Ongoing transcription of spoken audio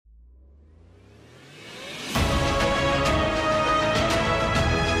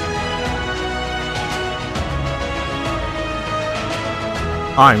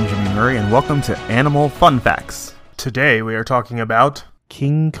I'm Jimmy Murray, and welcome to Animal Fun Facts. Today we are talking about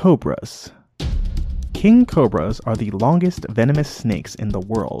King Cobras. King cobras are the longest venomous snakes in the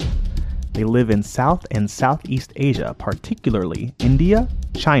world. They live in South and Southeast Asia, particularly India,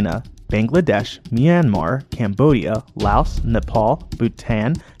 China, Bangladesh, Myanmar, Cambodia, Laos, Nepal,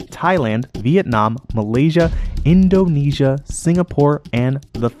 Bhutan, Thailand, Vietnam, Malaysia, Indonesia, Singapore, and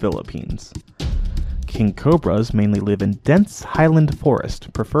the Philippines. King cobras mainly live in dense highland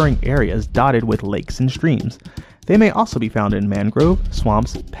forest, preferring areas dotted with lakes and streams. They may also be found in mangrove,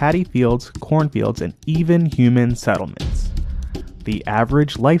 swamps, paddy fields, cornfields, and even human settlements. The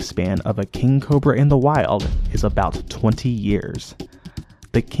average lifespan of a king cobra in the wild is about 20 years.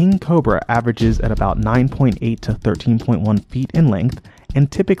 The king cobra averages at about 9.8 to 13.1 feet in length and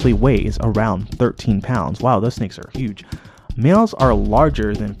typically weighs around 13 pounds. Wow, those snakes are huge. Males are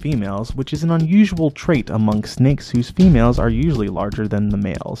larger than females, which is an unusual trait among snakes whose females are usually larger than the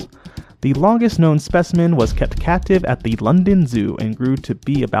males. The longest known specimen was kept captive at the London Zoo and grew to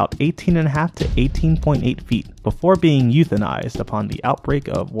be about 18.5 to 18.8 feet before being euthanized upon the outbreak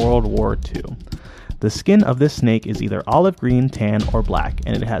of World War II. The skin of this snake is either olive green, tan, or black,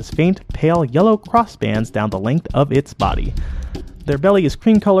 and it has faint, pale yellow crossbands down the length of its body. Their belly is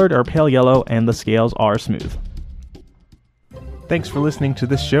cream-colored or pale yellow, and the scales are smooth. Thanks for listening to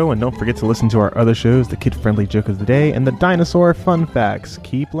this show, and don't forget to listen to our other shows, the Kid-Friendly Joke of the Day and the Dinosaur Fun Facts.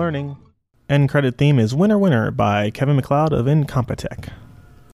 Keep learning. End credit theme is Winner Winner by Kevin MacLeod of Incompetech.